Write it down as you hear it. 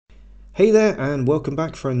Hey there, and welcome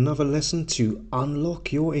back for another lesson to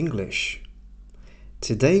unlock your English.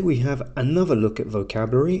 Today we have another look at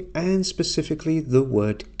vocabulary and specifically the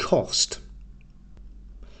word cost.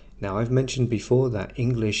 Now, I've mentioned before that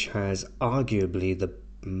English has arguably the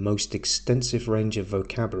most extensive range of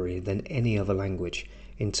vocabulary than any other language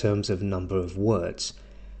in terms of number of words.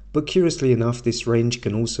 But curiously enough, this range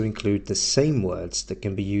can also include the same words that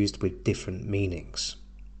can be used with different meanings.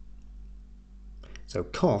 So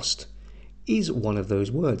cost is one of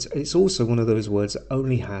those words. It's also one of those words that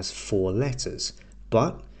only has 4 letters,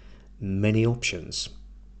 but many options.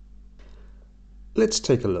 Let's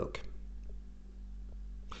take a look.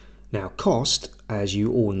 Now, cost, as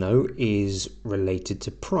you all know, is related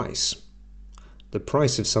to price. The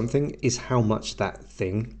price of something is how much that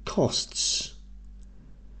thing costs.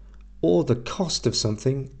 Or the cost of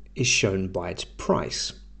something is shown by its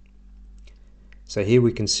price. So here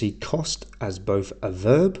we can see cost as both a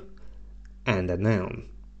verb and a noun.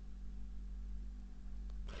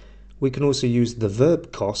 We can also use the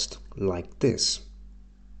verb cost like this.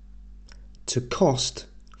 To cost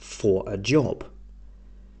for a job.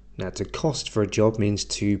 Now, to cost for a job means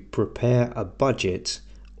to prepare a budget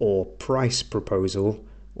or price proposal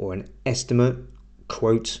or an estimate,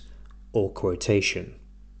 quote, or quotation.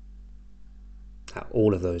 Now,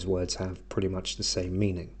 all of those words have pretty much the same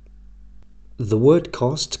meaning. The word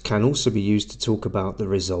cost can also be used to talk about the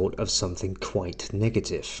result of something quite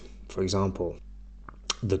negative. For example,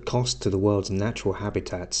 the cost to the world's natural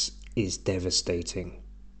habitats is devastating.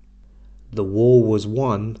 The war was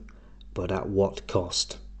won, but at what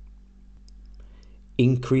cost?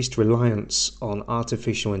 Increased reliance on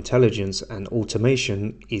artificial intelligence and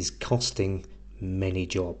automation is costing many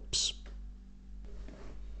jobs.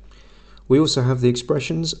 We also have the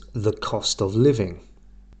expressions the cost of living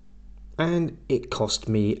and it cost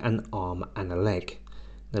me an arm and a leg.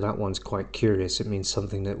 Now that one's quite curious. It means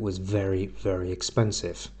something that was very, very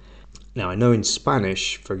expensive. Now I know in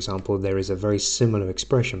Spanish, for example, there is a very similar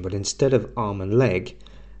expression, but instead of arm and leg,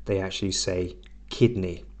 they actually say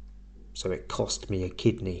kidney. So it cost me a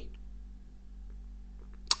kidney.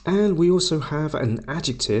 And we also have an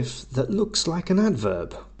adjective that looks like an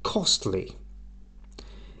adverb, costly.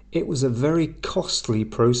 It was a very costly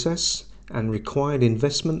process and required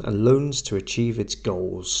investment and loans to achieve its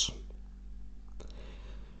goals.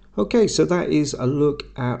 Okay, so that is a look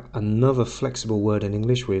at another flexible word in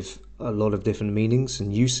English with a lot of different meanings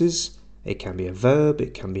and uses. It can be a verb,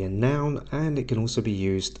 it can be a noun, and it can also be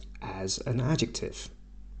used as an adjective.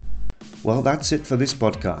 Well, that's it for this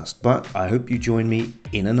podcast, but I hope you join me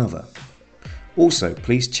in another. Also,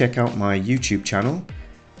 please check out my YouTube channel,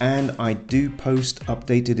 and I do post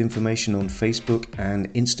updated information on Facebook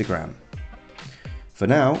and Instagram. For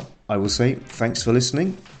now, I will say thanks for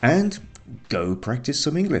listening and go practice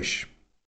some English.